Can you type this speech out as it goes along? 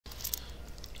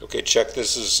Okay, check.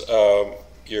 This is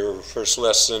your first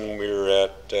lesson. We're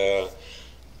at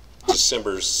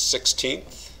December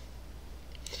 16th,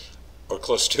 or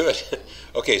close to it.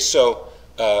 Okay, so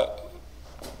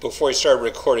before I started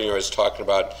recording, I was talking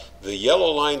about the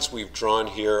yellow lines we've drawn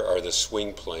here are the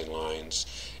swing plane lines,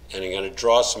 and I'm going to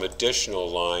draw some additional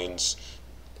lines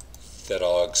that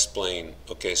I'll explain.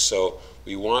 Okay, so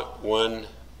we want one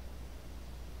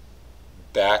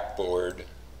backboard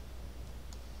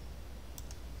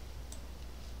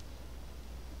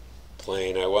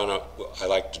plane. I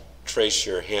like to trace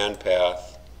your hand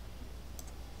path,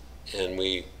 and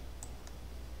we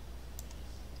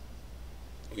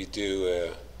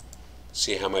do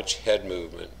see how much head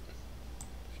movement.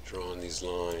 Drawing these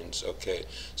lines. Okay,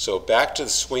 so back to the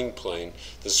swing plane.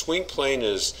 The swing plane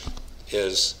is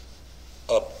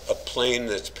a plane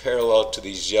that's parallel to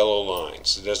these yellow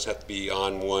lines. It doesn't have to be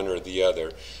on one or the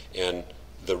other. And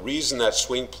the reason that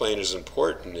swing plane is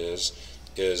important is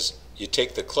you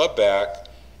take the club back,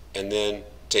 and then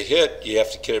to hit, you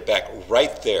have to get it back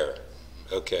right there.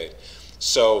 Okay,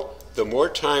 so the more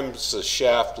times the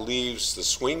shaft leaves the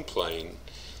swing plane,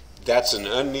 that's an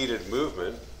unneeded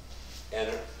movement and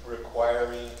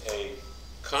requiring a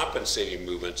compensating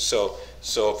movement. So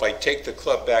if I take the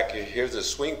club back, here's the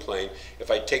swing plane.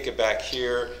 If I take it back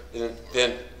here,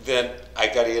 then I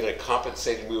got to get a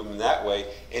compensating movement that way,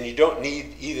 and you don't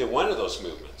need either one of those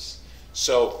movements.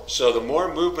 So the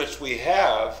more movements we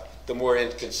have, the more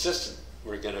inconsistent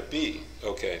we're going to be.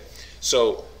 Okay,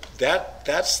 so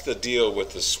that's the deal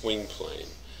with the swing plane.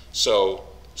 So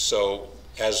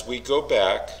as we go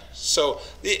back, so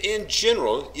in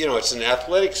general, you know, it's an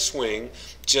athletic swing.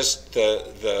 Just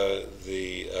the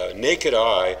naked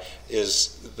eye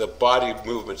is the body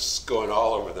movements going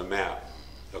all over the map.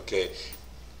 Okay,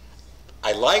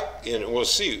 I like, and we'll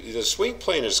see, the swing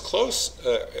plane is close.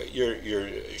 Your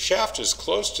shaft is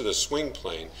close to the swing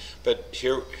plane, but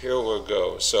here we'll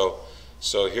go. So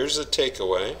here's the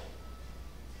takeaway.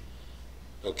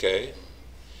 Okay.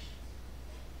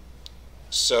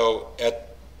 So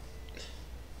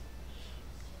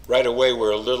right away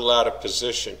we're a little out of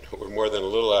position. We're more than a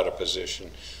little out of position.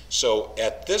 So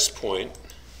at this point,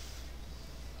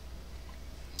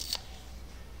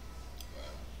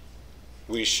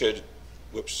 we should,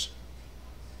 we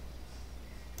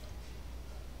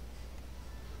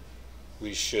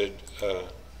should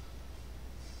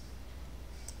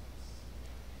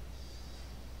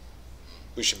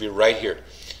be right here.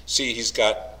 See, he's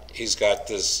got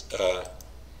this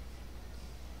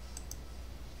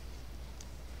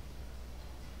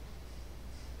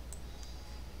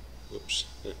whoops.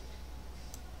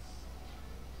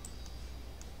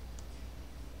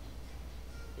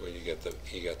 Well, you got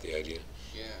the idea.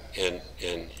 Yeah.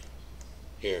 And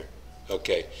here.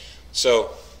 Okay.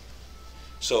 So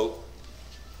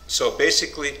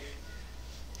basically,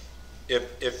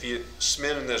 if you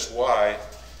spin this Y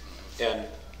and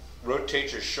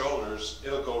rotate your shoulders,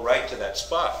 it'll go right to that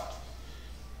spot.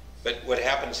 But what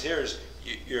happens here is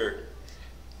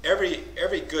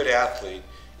every good athlete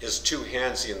is too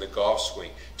handsy in the golf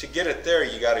swing. To get it there,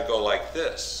 you got to go like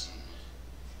this.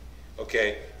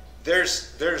 Okay,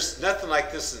 there's nothing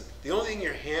like this. The only thing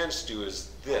your hands do is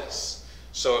this.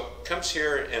 So it comes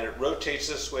here and it rotates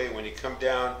this way. When you come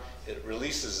down, it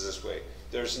releases this way.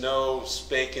 There's no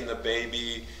spanking the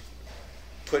baby,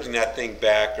 putting that thing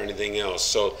back or anything else.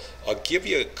 So I'll give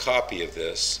you a copy of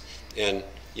this, and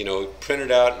print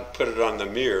it out and put it on the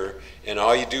mirror, and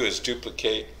all you do is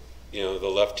duplicate the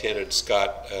left-handed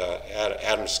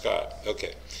Adam Scott.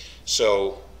 Okay,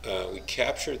 so we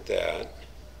captured that.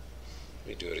 Let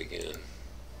me do it again.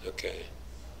 Okay.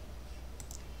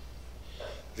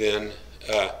 Then,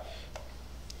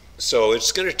 so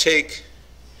it's going to take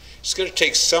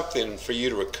something for you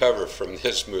to recover from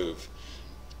this move,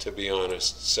 to be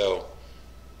honest. So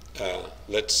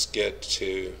let's get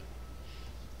to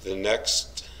the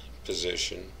next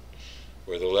position,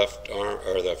 where the left arm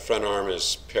or the front arm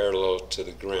is parallel to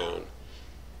the ground.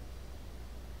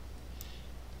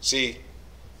 See,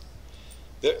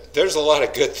 there's a lot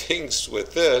of good things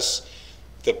with this.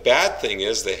 The bad thing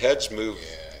is the heads move.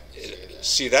 Yeah,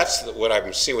 see, that's what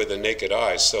I'm seeing with the naked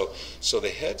eye. So the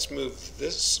heads move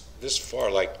this far,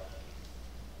 like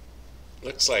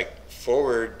looks like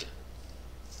forward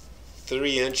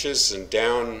 3 inches and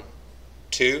down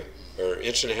 2 or 1.5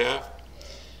 inches.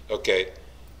 Okay.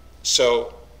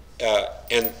 So,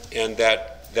 and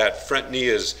that front knee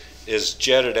is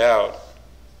jetted out,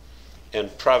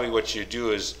 and probably what you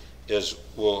do is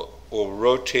we'll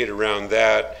rotate around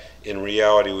that. In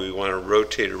reality, we want to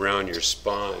rotate around your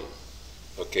spine.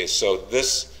 Okay, so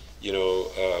this,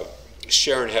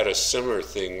 Sharon had a similar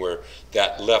thing where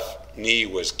that left knee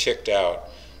was kicked out.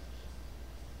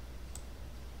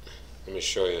 Let me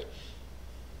show you.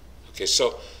 Okay,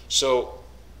 so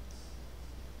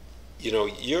you know,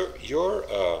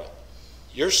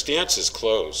 your stance is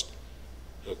closed.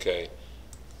 Okay.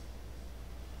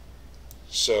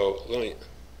 So let me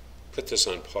put this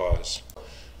on pause.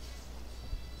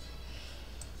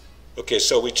 Okay,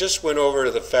 so we just went over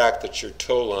the fact that your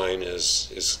toe line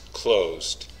is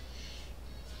closed.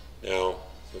 Now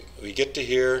we get to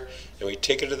here and we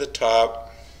take it to the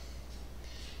top.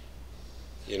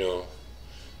 You know,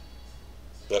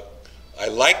 look, I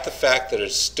like the fact that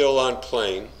it's still on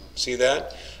plane. See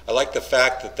that? I like the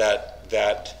fact that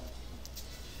that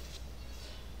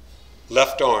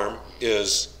left arm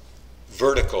is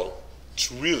vertical.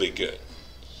 It's really good.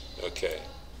 Okay.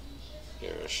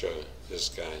 Here, I'll show you this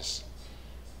guy's.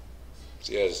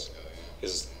 See, his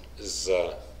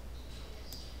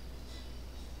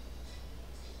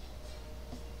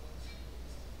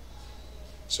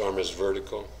arm is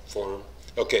vertical for him.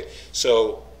 Okay,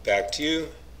 so back to you.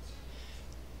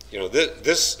 You know,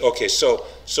 this okay, so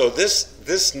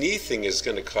this knee thing is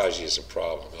going to cause you some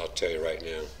problem, I'll tell you right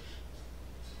now.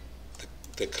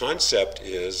 The concept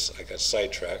is, I got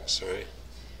sidetracked, sorry.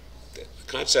 The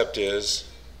concept is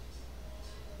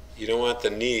you don't want the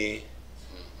knee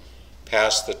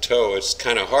past the toe. It's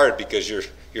kind of hard because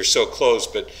you're so close,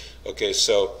 but okay,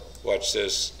 so watch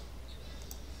this.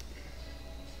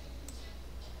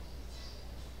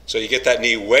 So you get that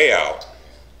knee way out.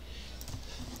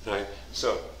 All right.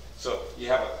 So you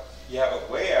have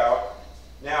it way out.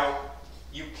 Now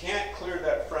you can't clear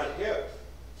that front hip.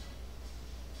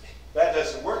 That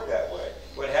doesn't work that way.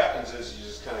 What happens is you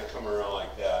just kind of come around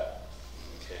like that.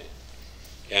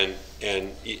 Okay.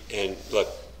 And look,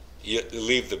 you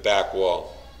leave the back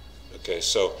wall. Okay.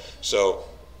 So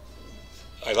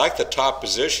I like the top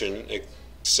position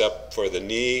except for the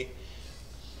knee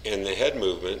and the head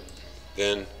movement.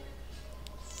 Then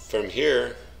from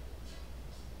here,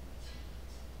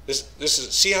 this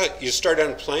is, see how you start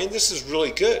on plane? This is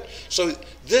really good. So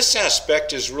this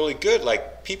aspect is really good.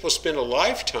 Like people spend a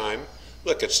lifetime,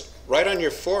 look, it's right on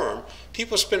your forearm.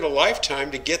 People spend a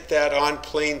lifetime to get that on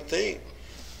plane thing.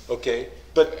 Okay,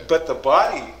 but the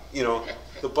body, you know,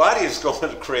 the body is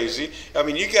going crazy. I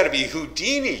mean, you got to be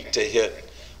Houdini to hit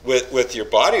with your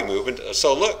body movement.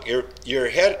 So look, your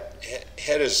head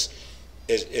is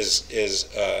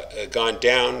gone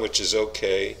down, which is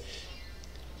okay,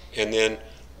 and then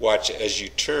watch as you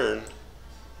turn.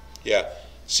 Yeah,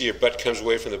 see your butt comes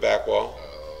away from the back wall.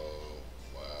 Oh,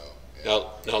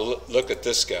 wow. Yeah. Now look at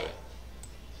this guy.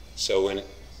 So when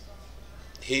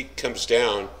he comes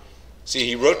down, see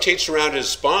he rotates around his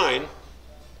spine.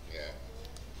 Yeah.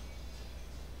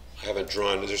 I haven't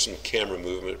drawn. There's some camera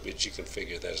movement, but you can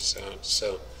figure that out.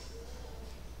 So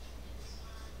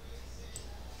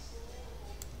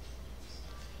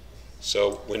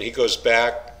when he goes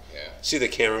back, yeah. See the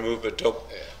camera move, but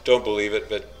don't believe it.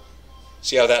 But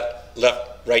see how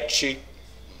that right cheek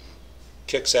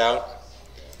kicks out?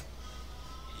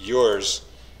 Yours.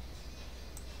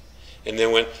 And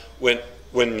then when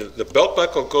the belt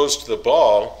buckle goes to the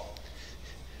ball,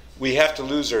 we have to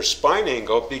lose our spine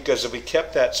angle, because if we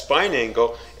kept that spine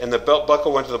angle and the belt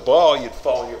buckle went to the ball, you'd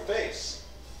fall on your face.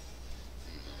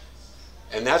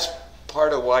 And that's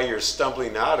part of why you're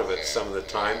stumbling out of it some of the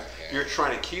time. You're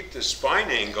trying to keep the spine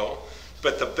angle,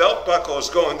 but the belt buckle is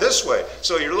going this way.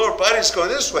 So your lower body's going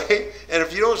this way, and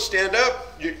if you don't stand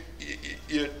up,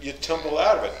 you tumble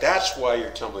out of it. That's why you're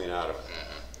tumbling out of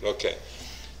it. Okay.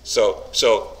 So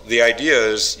the idea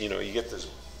is, you know, you get this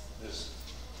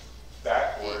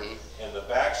backward, and the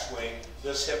backswing,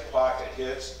 this hip pocket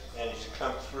hits, and you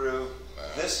come through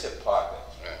this hip pocket.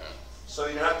 So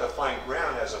you don't have to find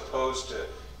ground, as opposed to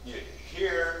you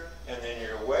here, and then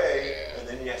you're away, and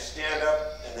then you stand up,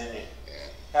 and then you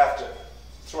have to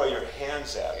throw your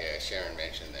hands at it. Yeah, Sharon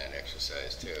mentioned that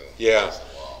exercise too. Yeah.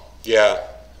 The wall. Yeah.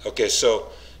 Okay, so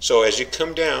as you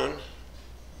come down,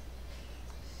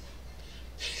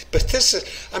 but this is,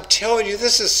 I'm telling you,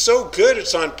 this is so good.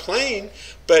 It's on plane,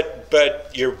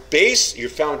 but your base, your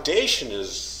foundation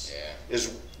is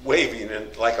waving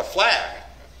and like a flag,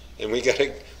 and we got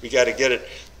to get it,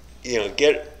 you know,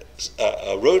 get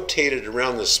rotated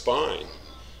around the spine.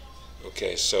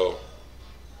 Okay, so,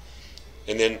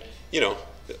 and then, you know,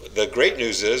 the great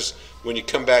news is when you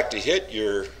come back to hit,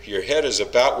 your head is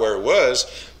about where it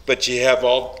was, but you have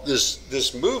all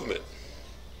this movement.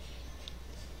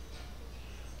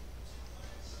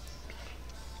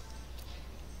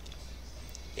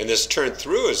 And this turn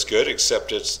through is good,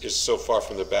 except it's so far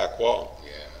from the back wall.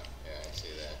 Yeah, I see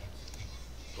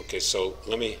that. Okay, so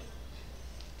let me